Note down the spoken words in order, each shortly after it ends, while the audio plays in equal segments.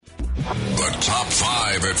The Top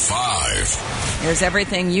 5 at 5. Here's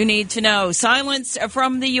everything you need to know. Silence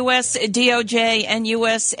from the U.S. DOJ and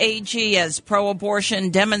U.S. AG as pro-abortion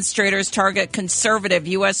demonstrators target conservative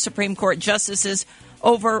U.S. Supreme Court justices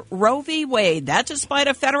over Roe v. Wade. That despite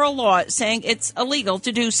a federal law saying it's illegal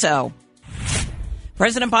to do so.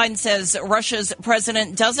 President Biden says Russia's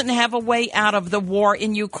president doesn't have a way out of the war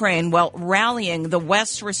in Ukraine while rallying the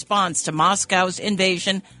West's response to Moscow's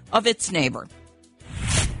invasion of its neighbor.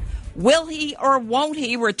 Will he or won't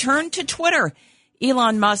he return to Twitter?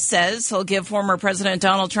 Elon Musk says he'll give former President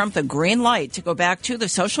Donald Trump the green light to go back to the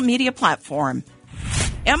social media platform.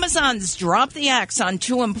 Amazon's dropped the axe on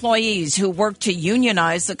 2 employees who worked to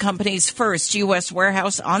unionize the company's first U.S.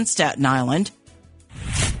 warehouse on Staten Island.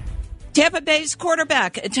 Tampa Bay's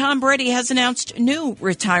quarterback Tom Brady has announced new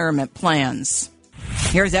retirement plans.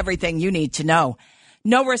 Here's everything you need to know.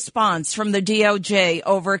 No response from the DOJ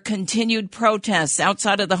over continued protests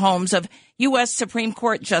outside of the homes of U.S. Supreme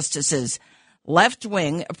Court justices.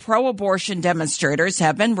 Left-wing pro-abortion demonstrators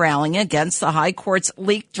have been rallying against the High Court's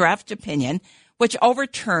leaked draft opinion, which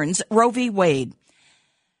overturns Roe v. Wade.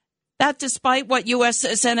 That despite what U.S.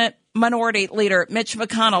 Senate Minority Leader Mitch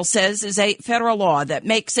McConnell says is a federal law that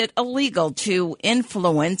makes it illegal to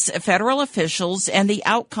influence federal officials and the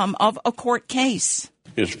outcome of a court case.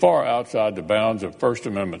 Is far outside the bounds of First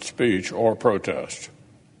Amendment speech or protest.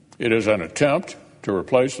 It is an attempt to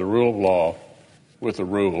replace the rule of law with the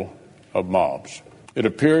rule of mobs. It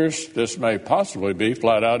appears this may possibly be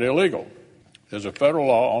flat out illegal. There's a federal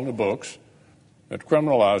law on the books that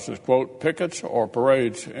criminalizes, quote, pickets or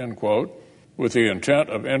parades, end quote, with the intent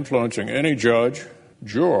of influencing any judge,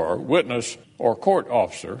 juror, witness, or court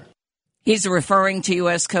officer. He's referring to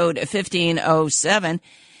U.S. Code 1507.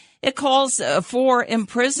 It calls for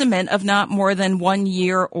imprisonment of not more than 1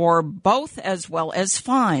 year or both, as well as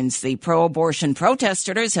fines. The pro-abortion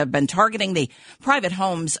protesters have been targeting the private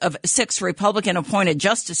homes of 6 Republican-appointed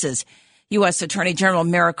justices. U.S. Attorney General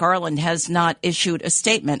Merrick Garland has not issued a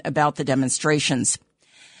statement about the demonstrations.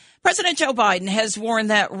 President Joe Biden has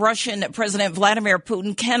warned that Russian President Vladimir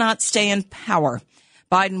Putin cannot stay in power.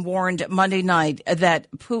 Biden warned Monday night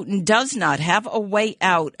that Putin does not have a way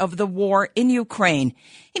out of the war in Ukraine.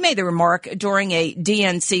 He made the remark during a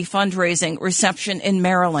DNC fundraising reception in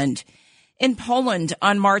Maryland. In Poland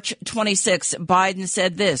on March 26, Biden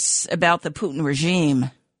said this about the Putin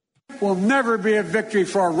regime. Will never be a victory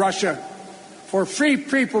for Russia, for free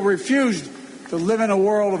people refused to live in a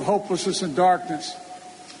world of hopelessness and darkness.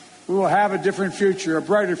 We will have a different future, a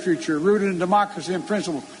brighter future, rooted in democracy and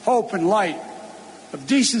principle, hope and light, of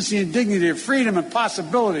decency and dignity, of freedom and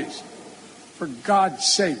possibilities. For God's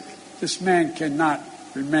sake, this man cannot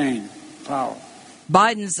remain in power.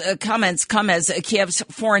 Biden's comments come as Kiev's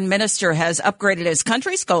foreign minister has upgraded his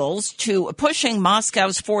country's goals to pushing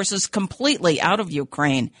Moscow's forces completely out of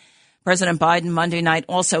Ukraine. President Biden Monday night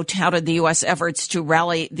also touted the U.S. efforts to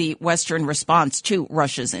rally the Western response to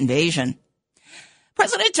Russia's invasion.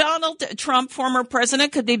 President Donald Trump, former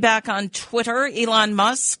president, could be back on Twitter. Elon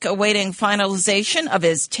Musk, awaiting finalization of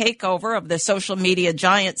his takeover of the social media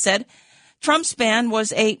giant, said Trump's ban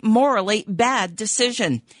was a morally bad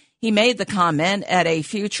decision. He made the comment at a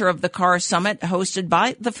Future of the Car summit hosted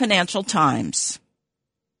by the Financial Times.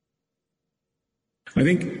 I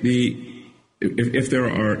think if there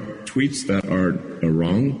are tweets that are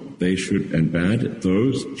wrong, they should, and bad,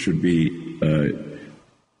 those should be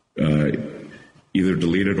either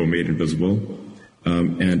deleted or made invisible,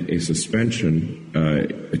 and a suspension,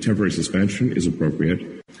 a temporary suspension is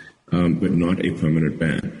appropriate, but not a permanent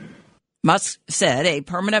ban. Musk said a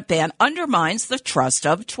permanent ban undermines the trust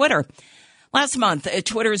of Twitter. Last month,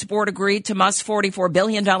 Twitter's board agreed to Musk's $44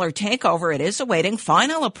 billion takeover. It is awaiting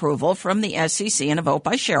final approval from the SEC and a vote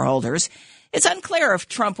by shareholders. It's unclear if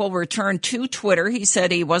Trump will return to Twitter. He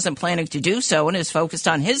said he wasn't planning to do so and is focused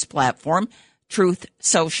on his platform, Truth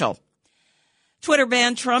Social. Twitter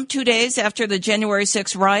banned Trump 2 days after the January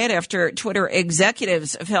 6 riot after Twitter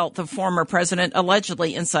executives felt the former president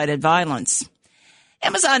allegedly incited violence.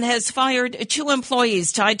 Amazon has fired 2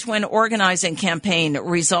 employees tied to an organizing campaign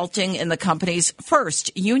resulting in the company's first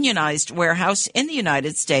unionized warehouse in the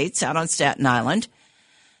United States out on Staten Island.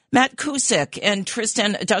 Matt Cusick and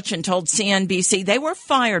Tristan Dutchin told CNBC they were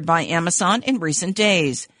fired by Amazon in recent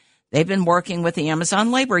days. They've been working with the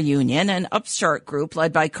Amazon Labor Union, an upstart group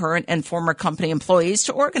led by current and former company employees,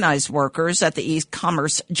 to organize workers at the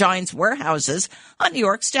e-commerce giant's warehouses on New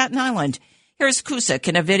York's Staten Island. Here's Cusick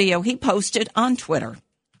in a video he posted on Twitter.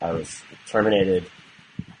 I was terminated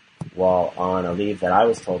while on a leave that I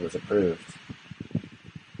was told was approved.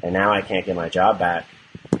 And now I can't get my job back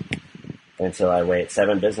until I wait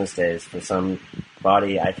 7 business days for some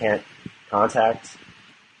body I can't contact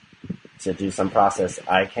to do some process.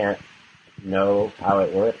 I can't know how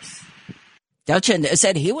it works. Dutchin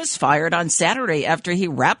said he was fired on Saturday after he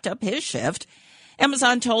wrapped up his shift.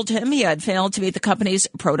 Amazon told him he had failed to meet the company's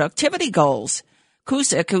productivity goals.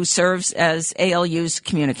 Cusick, who serves as ALU's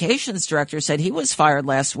communications director, said he was fired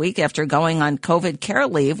last week after going on COVID care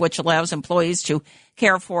leave, which allows employees to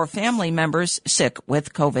care for family members sick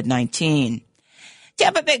with COVID-19.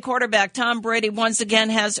 Tampa Bay quarterback Tom Brady once again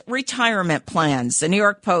has retirement plans. The New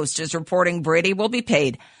York Post is reporting Brady will be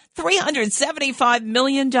paid $375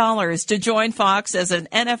 million to join Fox as an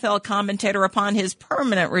NFL commentator upon his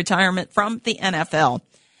permanent retirement from the NFL.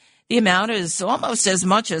 The amount is almost as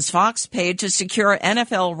much as Fox paid to secure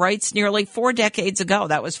NFL rights nearly 4 decades ago.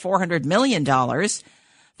 That was $400 million.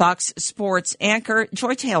 Fox Sports anchor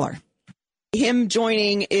Joy Taylor. Him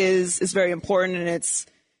joining is very important, and it's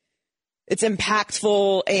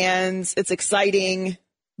impactful and it's exciting,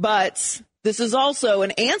 but this is also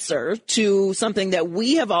an answer to something that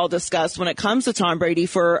we have all discussed when it comes to Tom Brady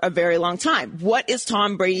for a very long time. What is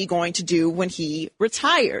Tom Brady going to do when he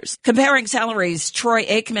retires? Comparing salaries, Troy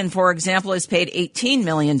Aikman, for example, is paid $18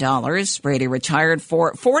 million. Brady retired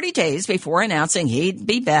for 40 days before announcing he'd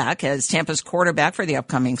be back as Tampa's quarterback for the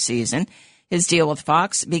upcoming season. His deal with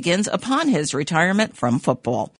Fox begins upon his retirement from football.